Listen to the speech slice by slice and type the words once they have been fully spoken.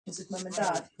with mum and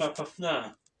dad. Bath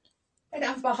now? I don't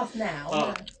have a bath now.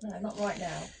 Oh. No, not right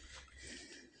now.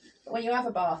 But when you have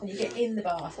a bath and you get in the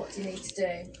bath, what do you need to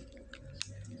do?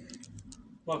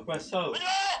 Wipe myself.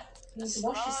 You need to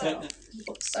wash yourself. You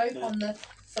put soap on the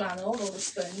flannel or the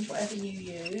sponge, whatever you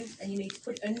use, and you need to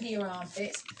put it under your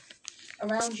armpits,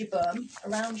 around your bum,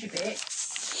 around your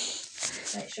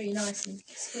bits. Make sure you're nice and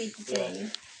squeaky clean.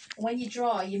 And when you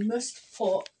dry, you must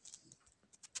put,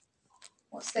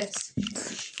 what's this?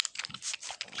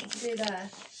 What do you do there?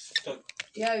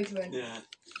 Deodorant. Yeah.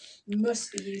 You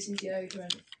must be using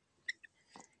deodorant.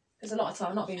 Because a lot of time,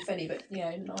 I'm not being funny, but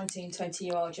 19,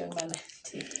 20-year-old young men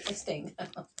this thing.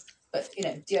 But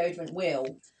deodorant will.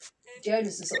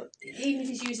 Deodorant's the sort of, even if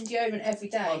he's using deodorant every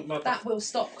day, that will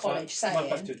stop college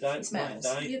saying it smells.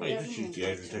 You just use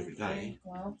deodorant every day.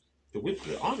 Well, but we've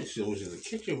got honestly, always in the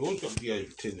kitchen. We've always got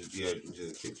deodorant tins of deodorant in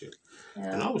the kitchen.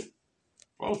 Yeah. And I was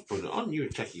putting it on. You were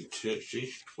taking your church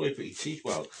before you put your teeth.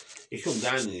 Well, he come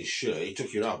down in his shirt, he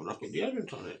took it off, and I put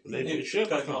deodorant on it. And then put the shirt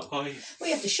back on. Well,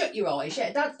 you have to shut your eyes.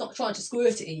 Yeah, Dad's not trying to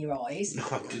squirt it in your eyes. No,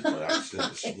 I did by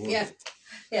accident this morning. Yeah.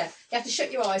 You have to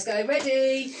shut your eyes. Go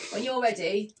ready when you're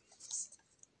ready.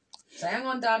 Say hang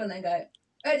on, Dad, and then go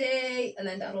ready, and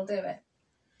then Dad will do it.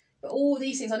 But all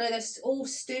these things, I know there's all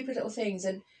stupid little things,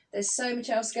 and there's so much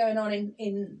else going on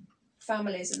in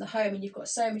families and the home, and you've got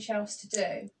so much else to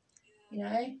do.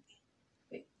 I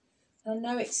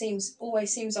know it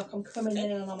always seems like I'm coming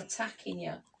in and I'm attacking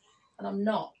you, and I'm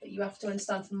not. But you have to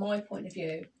understand, from my point of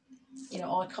view,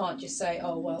 I can't just say,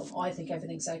 oh well, I think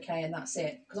everything's okay and that's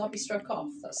it, because I'll be struck off.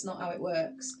 That's not how it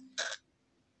works.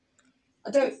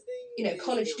 I don't.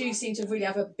 College do seem to really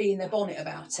have a bee in their bonnet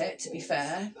about it, to be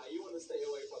fair.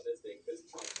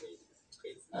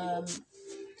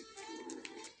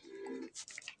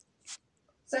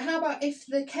 So how about if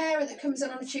the carer that comes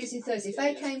in on a Tuesday and Thursday, if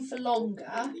they came for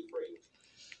longer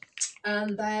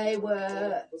and they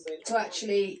were to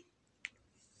actually,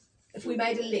 if we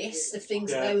made a list of things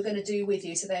that they were going to do with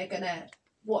you, so they're going to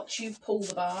watch you pull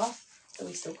the bath, so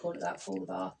we still call it that, pull the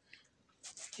bath.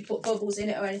 Do you put bubbles in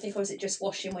it or anything, or is it just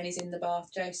washing when he's in the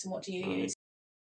bath, Jason? What do you use?